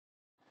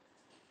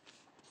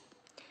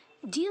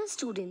Dear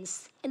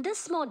students, in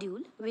this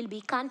module, we'll be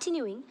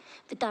continuing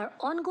with our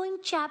ongoing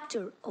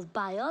chapter of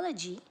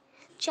biology,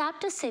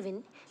 chapter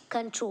 7,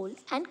 control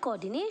and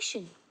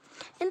coordination.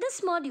 In this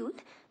module,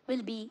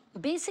 we'll be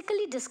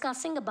basically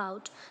discussing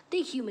about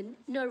the human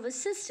nervous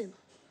system.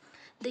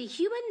 The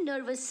human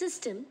nervous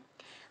system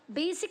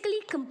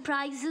basically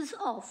comprises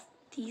of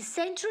the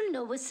central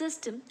nervous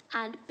system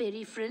and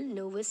peripheral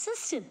nervous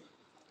system.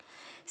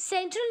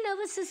 Central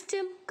nervous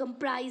system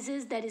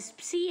comprises, that is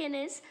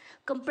CNS,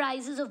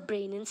 comprises of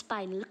brain and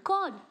spinal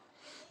cord,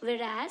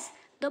 whereas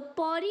the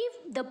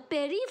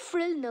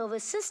peripheral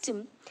nervous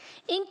system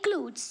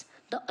includes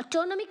the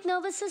autonomic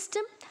nervous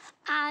system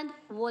and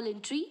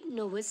voluntary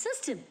nervous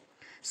system.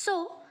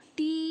 So,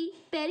 the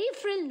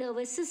peripheral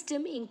nervous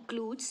system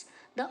includes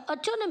the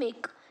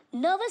autonomic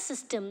nervous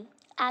system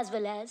as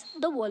well as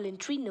the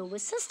voluntary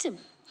nervous system.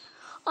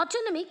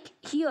 Autonomic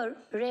here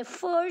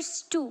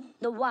refers to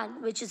the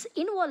one which is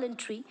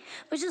involuntary,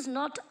 which is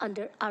not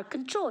under our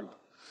control.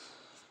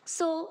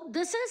 So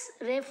this is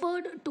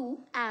referred to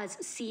as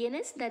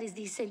CNS, that is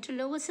the central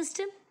nervous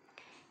system,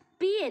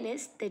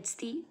 PNS, that's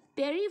the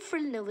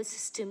peripheral nervous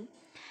system,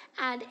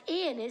 and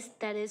ANS,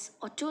 that is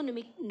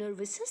autonomic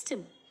nervous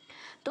system.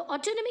 The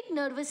autonomic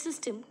nervous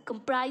system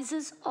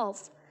comprises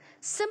of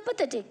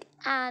sympathetic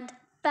and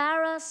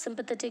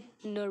parasympathetic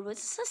nervous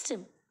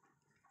system.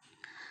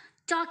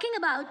 Talking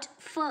about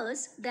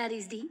first, that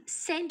is the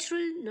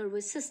central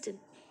nervous system.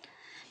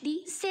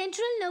 The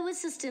central nervous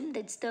system,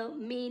 that's the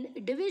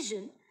main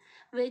division,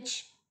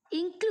 which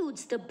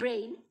includes the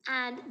brain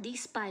and the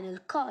spinal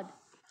cord.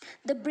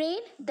 The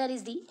brain, that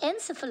is the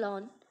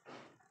encephalon,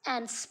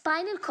 and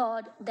spinal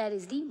cord, that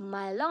is the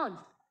myelin.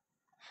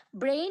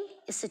 Brain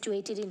is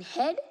situated in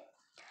head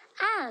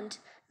and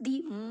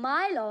the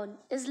myelin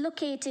is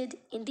located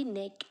in the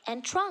neck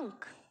and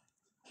trunk.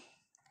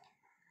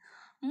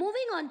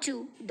 Moving on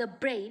to the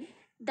brain,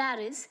 that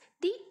is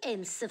the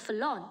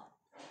encephalon.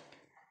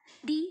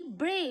 The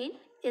brain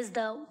is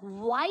the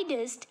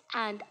widest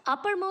and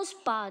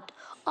uppermost part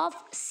of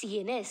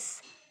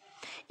CNS.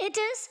 It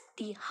is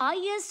the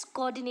highest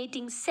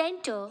coordinating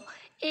center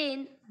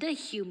in the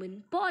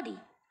human body.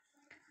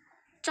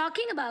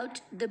 Talking about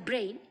the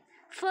brain,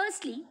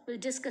 firstly, we'll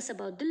discuss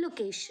about the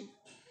location.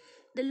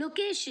 The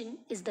location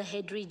is the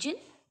head region.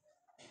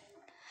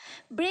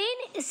 Brain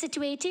is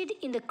situated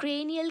in the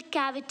cranial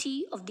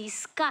cavity of the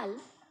skull.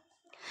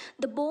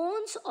 The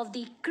bones of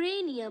the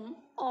cranium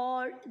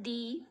or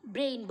the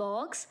brain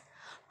box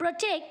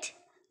protect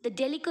the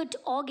delicate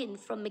organ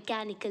from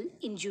mechanical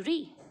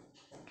injury.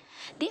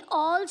 They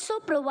also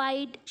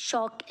provide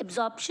shock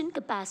absorption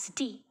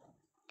capacity.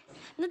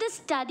 Now, the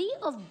study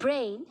of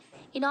brain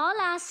in all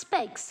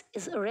aspects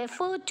is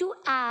referred to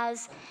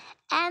as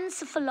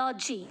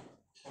encephalogy.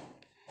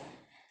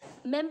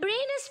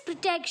 Membranous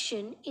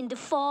protection in the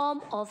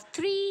form of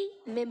three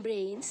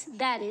membranes,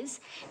 that is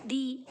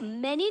the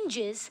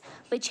meninges,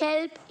 which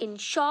help in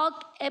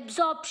shock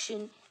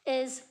absorption,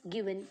 is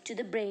given to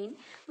the brain,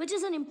 which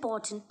is an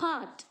important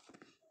part.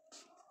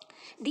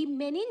 The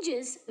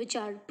meninges which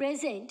are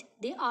present,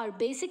 they are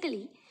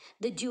basically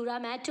the dura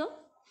mater,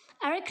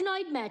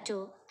 arachnoid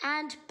matter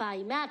and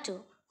pie matter.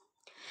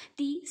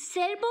 The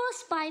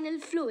cerebrospinal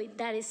fluid,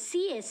 that is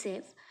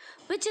CSF,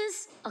 which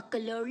is a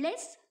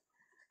colorless,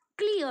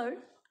 clear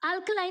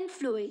alkaline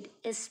fluid,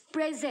 is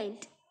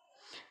present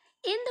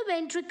in the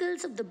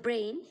ventricles of the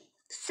brain,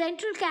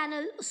 central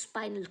canal,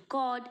 spinal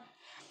cord,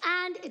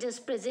 and it is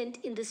present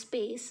in the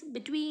space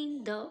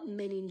between the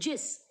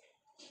meninges.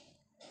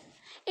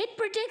 It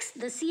protects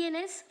the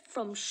CNS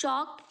from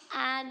shock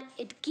and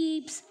it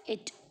keeps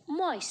it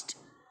moist.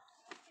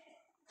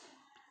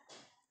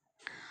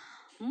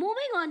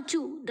 Moving on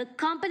to the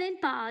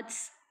component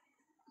parts,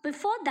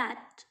 before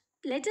that,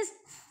 let us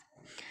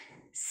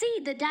see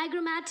the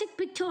diagrammatic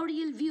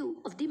pictorial view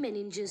of the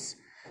meninges.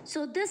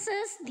 So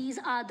these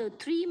are the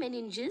three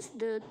meninges,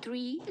 the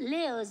three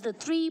layers, the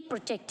three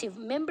protective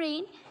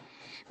membrane.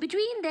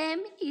 Between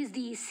them is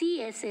the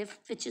CSF,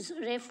 which is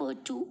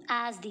referred to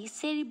as the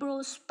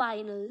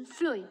cerebrospinal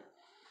fluid.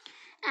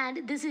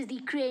 And this is the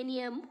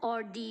cranium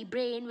or the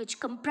brain, which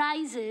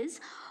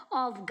comprises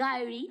of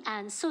gyri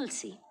and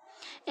sulci.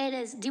 It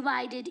is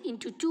divided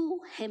into two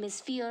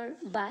hemispheres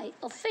by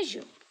a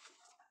fissure.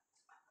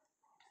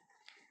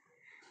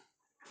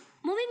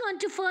 Moving on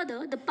to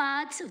further the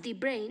parts of the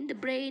brain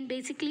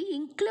basically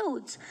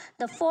includes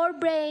the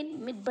forebrain,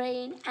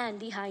 midbrain and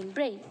the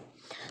hindbrain.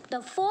 The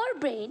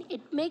forebrain,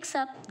 it makes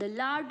up the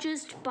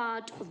largest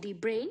part of the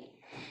brain.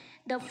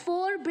 The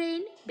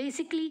forebrain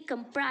basically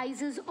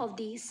comprises of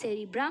the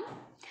cerebrum,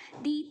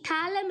 the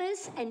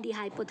thalamus and the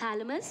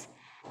hypothalamus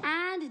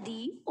and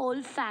the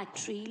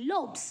olfactory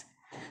lobes.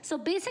 So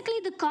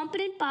basically the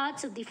component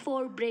parts of the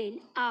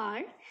forebrain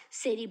are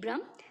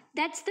cerebrum,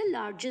 that's the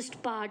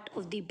largest part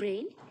of the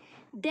brain.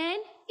 Then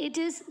it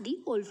is the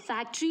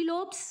olfactory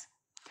lobes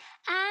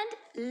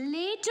and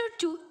later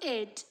to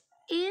it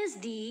is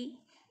the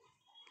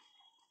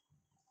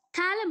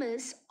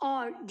thalamus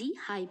or the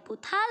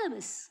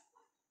hypothalamus.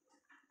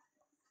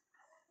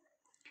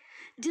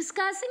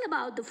 Discussing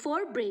about the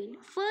forebrain,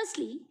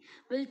 firstly,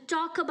 we'll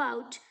talk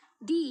about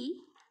the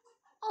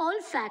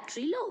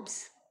olfactory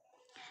lobes.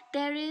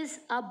 There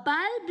is a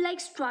bulb-like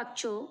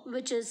structure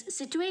which is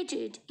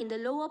situated in the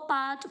lower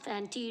part of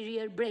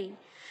anterior brain,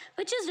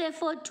 which is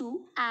referred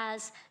to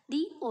as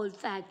the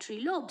olfactory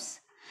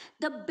lobes.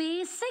 The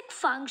basic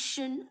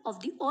function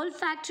of the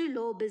olfactory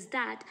lobe is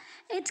that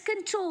it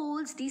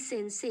controls the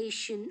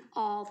sensation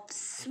of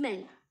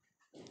smell.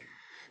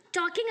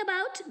 Talking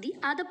about the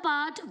other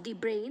part of the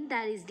brain,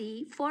 that is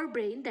the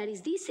forebrain, that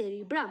is the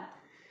cerebrum.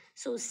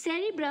 So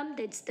cerebrum,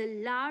 that's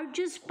the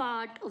largest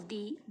part of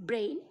the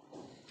brain.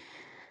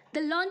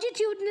 The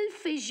longitudinal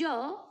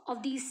fissure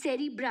of the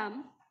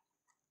cerebrum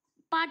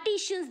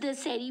partitions the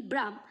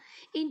cerebrum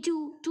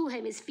into two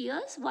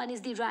hemispheres. One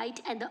is the right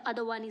and the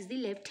other one is the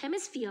left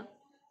hemisphere.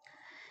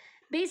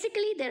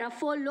 Basically, there are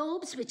four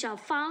lobes which are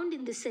found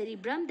in the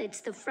cerebrum.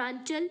 That's the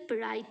frontal,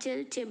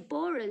 parietal,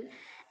 temporal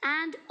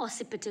and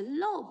occipital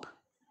lobe.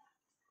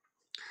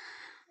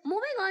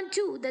 Moving on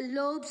to the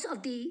lobes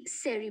of the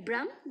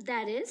cerebrum,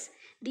 that is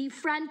the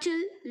frontal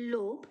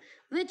lobe,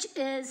 which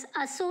is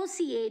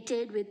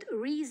associated with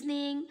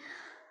reasoning,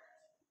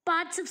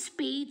 parts of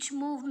speech,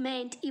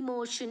 movement,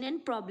 emotion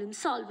and problem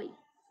solving.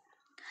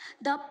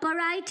 The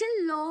parietal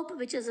lobe,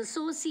 which is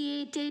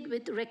associated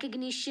with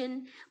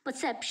recognition,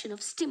 perception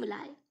of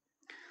stimuli.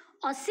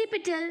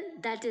 Occipital,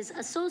 that is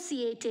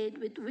associated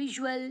with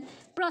visual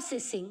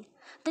processing.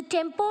 The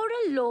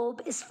temporal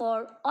lobe is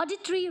for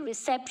auditory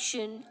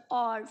reception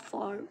or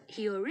for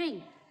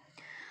hearing.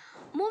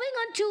 Moving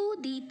on to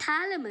the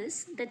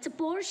thalamus, that's a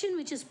portion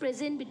which is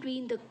present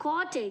between the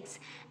cortex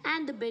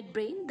and the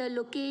midbrain. The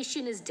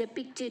location is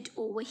depicted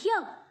over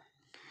here.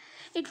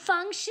 Its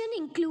function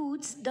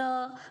includes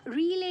the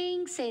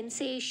relaying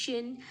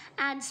sensation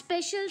and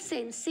special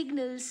sense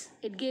signals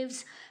it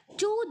gives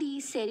to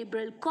the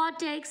cerebral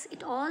cortex.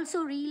 It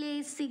also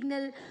relays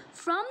signal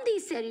from the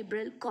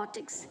cerebral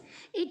cortex.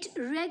 It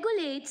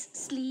regulates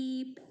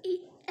sleep,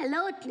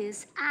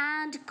 alertness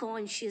and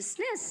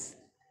consciousness.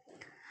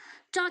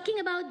 Talking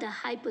about the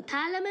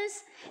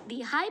hypothalamus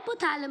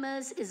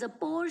is a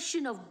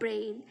portion of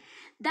brain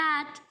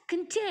that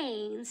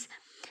contains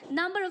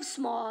number of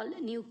small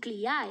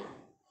nuclei.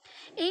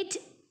 It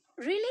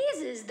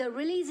releases the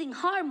releasing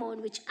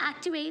hormone which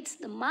activates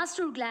the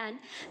master gland,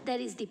 that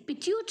is the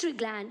pituitary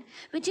gland,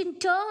 which in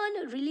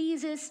turn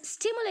releases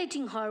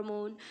stimulating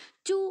hormone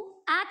to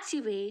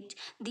activate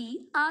the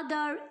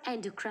other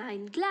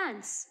endocrine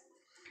glands.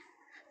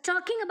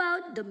 Talking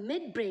about the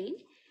midbrain,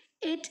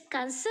 it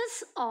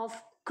consists of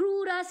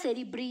crura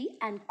cerebri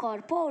and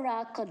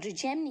corpora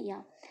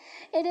quadrigemina.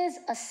 It is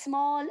a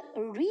small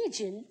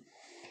region.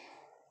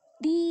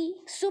 The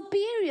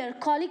superior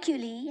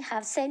colliculi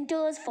have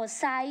centers for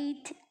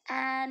sight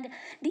and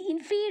the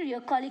inferior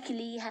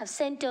colliculi have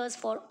centers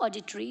for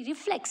auditory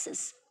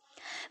reflexes.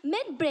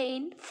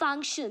 Midbrain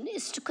function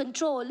is to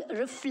control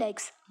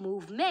reflex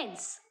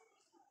movements.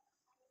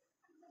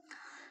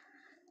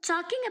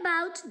 Talking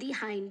about the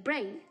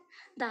hindbrain.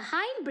 The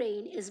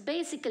hindbrain is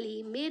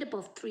basically made up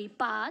of three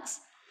parts,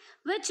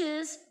 which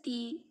is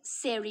the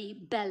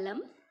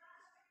cerebellum.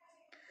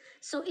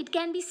 So it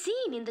can be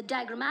seen in the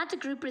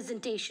diagrammatic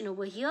representation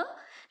over here.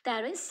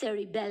 There is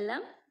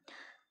cerebellum,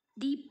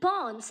 the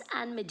pons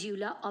and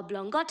medulla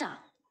oblongata.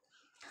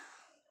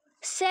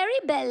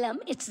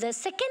 Cerebellum, it's the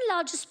second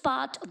largest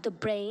part of the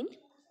brain.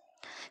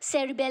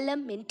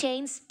 Cerebellum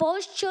maintains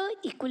posture,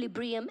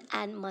 equilibrium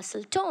and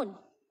muscle tone.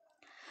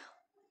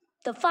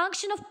 The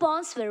function of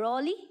pons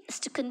varolii is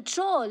to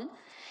control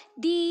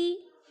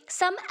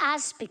some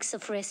aspects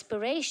of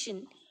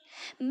respiration.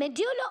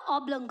 Medulla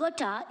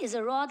oblongata is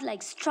a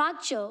rod-like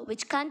structure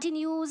which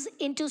continues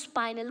into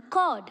spinal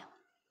cord.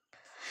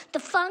 The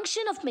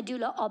function of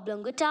medulla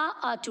oblongata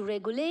are to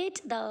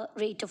regulate the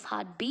rate of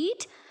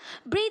heartbeat,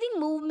 breathing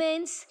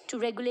movements, to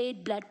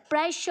regulate blood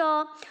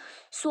pressure,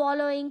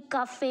 swallowing,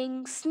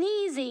 coughing,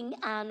 sneezing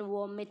and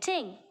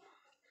vomiting.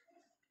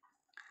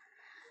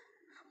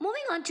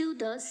 Moving on to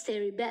the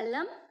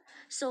cerebellum.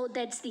 So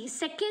that's the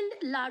second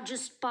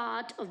largest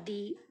part of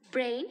the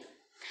brain.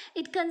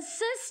 It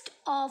consists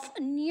of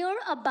near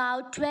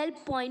about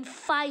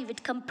 12.5.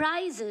 It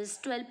comprises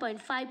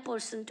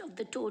 12.5% of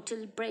the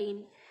total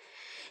brain.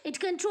 It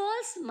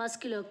controls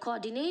muscular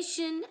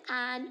coordination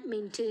and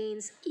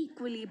maintains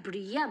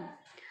equilibrium.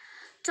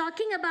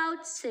 Talking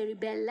about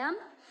cerebellum,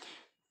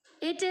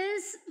 it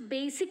is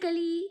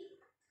basically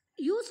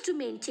used to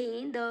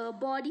maintain the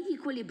body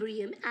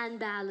equilibrium and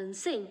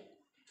balancing.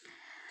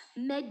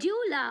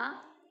 Medulla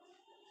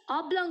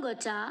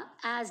oblongata,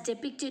 as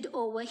depicted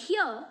over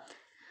here,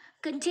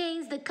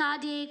 contains the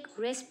cardiac,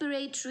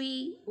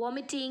 respiratory,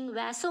 vomiting,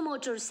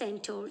 vasomotor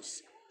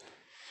centers.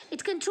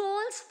 It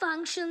controls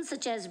functions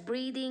such as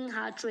breathing,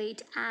 heart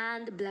rate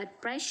and blood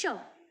pressure.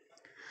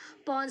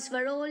 Pons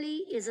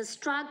varolii is a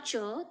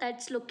structure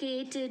that's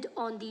located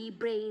on the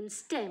brain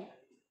stem.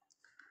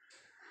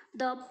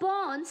 The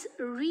pons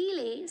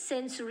relay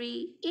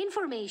sensory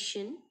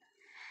information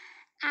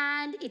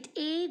and it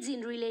aids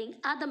in relaying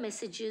other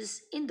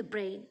messages in the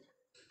brain.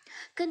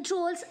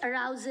 controls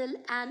arousal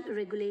and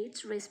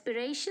regulates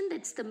respiration.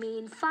 That's the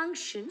main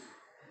function.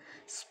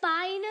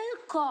 Spinal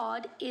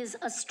cord is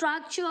a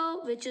structure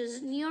which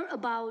is near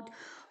about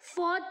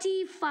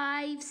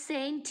 45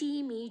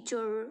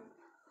 centimeter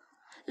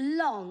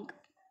long.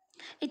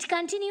 It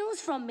continues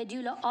from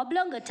medulla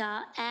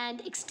oblongata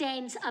and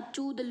extends up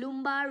to the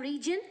lumbar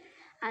region,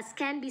 as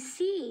can be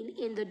seen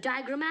in the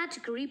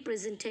diagrammatic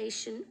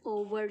representation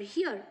over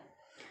here.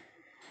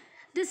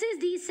 This is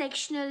the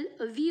sectional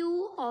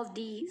view of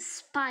the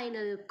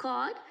spinal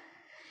cord.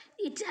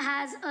 It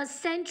has a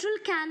central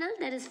canal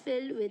that is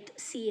filled with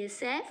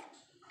CSF.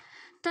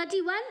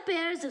 31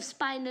 pairs of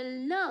spinal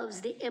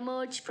nerves, they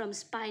emerge from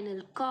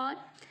spinal cord,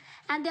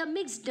 and they are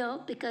mixed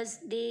nerve because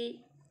they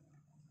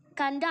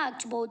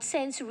conduct both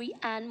sensory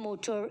and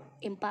motor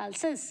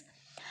impulses.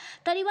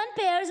 31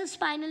 pairs of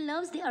spinal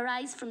nerves, they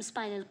arise from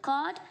spinal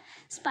cord.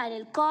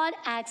 Spinal cord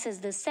acts as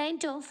the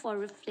center for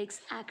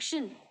reflex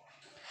action.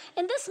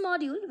 In this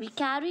module, we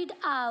carried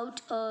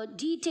out a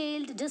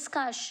detailed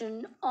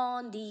discussion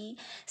on the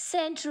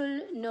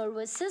central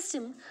nervous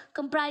system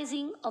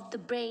comprising of the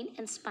brain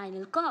and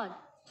spinal cord.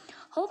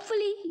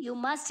 Hopefully, you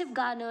must have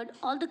garnered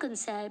all the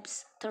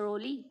concepts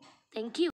thoroughly. Thank you.